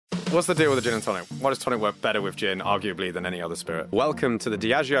What's the deal with the gin and tonic? Why does tonic work better with gin, arguably, than any other spirit? Welcome to the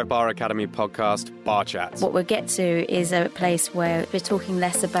Diageo Bar Academy podcast, Bar Chat. What we'll get to is a place where we're talking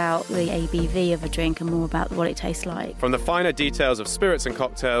less about the ABV of a drink and more about what it tastes like. From the finer details of spirits and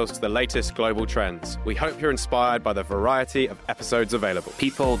cocktails to the latest global trends, we hope you're inspired by the variety of episodes available.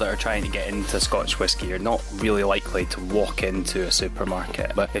 People that are trying to get into Scotch whisky are not really likely to walk into a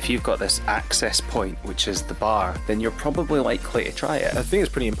supermarket. But if you've got this access point, which is the bar, then you're probably likely to try it. I think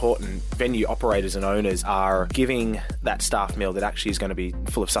it's pretty important. Venue operators and owners are giving that staff meal that actually is going to be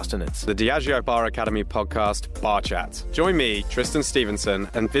full of sustenance. The Diageo Bar Academy podcast, Bar Chat. Join me, Tristan Stevenson,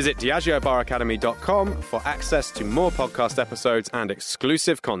 and visit DiageoBarAcademy.com for access to more podcast episodes and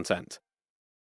exclusive content.